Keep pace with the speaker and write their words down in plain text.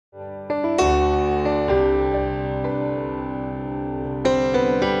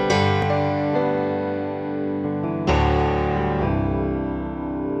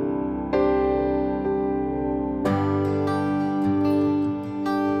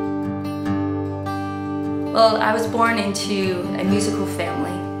Well, I was born into a musical family.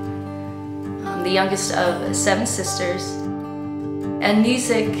 I'm the youngest of 7 sisters, and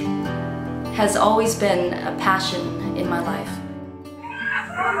music has always been a passion in my life.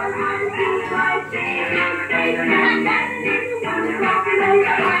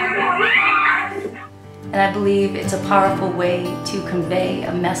 And I believe it's a powerful way to convey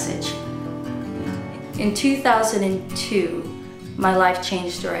a message. In 2002, my life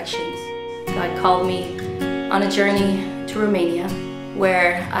changed directions. God called me on a journey to Romania,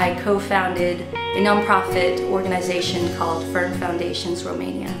 where I co-founded a nonprofit organization called Fern Foundations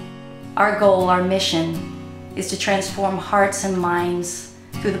Romania. Our goal, our mission, is to transform hearts and minds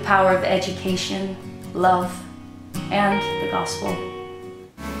through the power of education, love, and the gospel.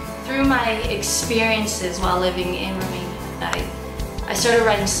 Through my experiences while living in Romania, I started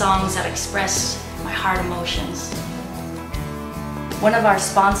writing songs that expressed my heart emotions. One of our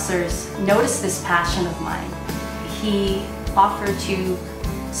sponsors noticed this passion of mine. He offered to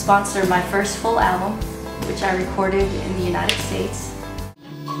sponsor my first full album, which I recorded in the United States.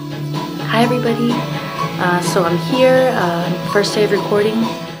 Hi everybody, so I'm here, first day of recording.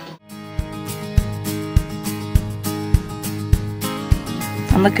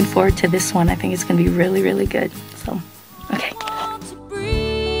 I'm looking forward to this one. I think it's going to be really, really good. So, okay.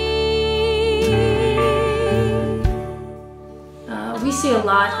 We see a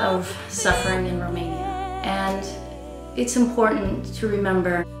lot of suffering in Romania, and it's important to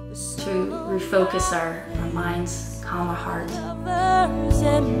remember to refocus our minds, calm our heart.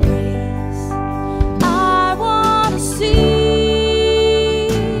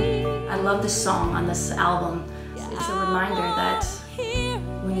 I love this song on this album. It's a reminder that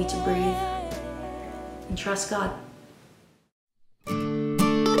we need to breathe and trust God.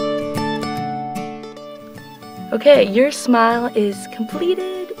 Okay, your smile is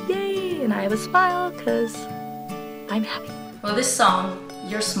completed, yay! And I have a smile because I'm happy. Well, this song,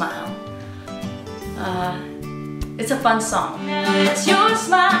 Your Smile, it's a fun song. It's your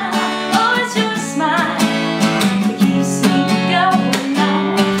smile, oh, it's your smile that keeps me going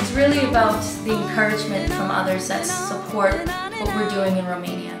on. It's really about the encouragement from others that support what we're doing in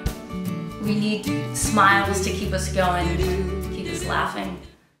Romania. We need smiles to keep us going, keep us laughing.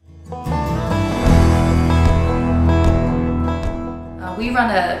 We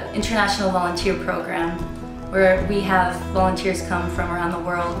run an international volunteer program where we have volunteers come from around the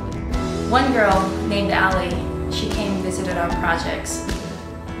world. One girl named Ali, she came and visited our projects.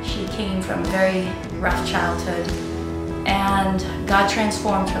 She came from a very rough childhood, and God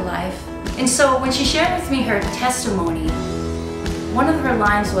transformed her life. And so when she shared with me her testimony, one of her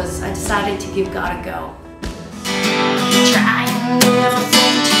lines was, I decided to give God a go. Trying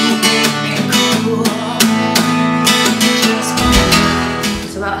everything to make me cool.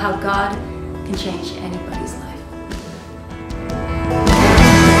 It's about how God can change anybody's life.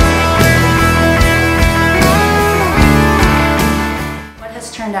 What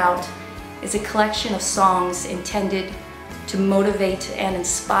has turned out is a collection of songs intended to motivate and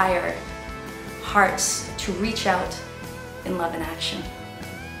inspire hearts to reach out in love and action.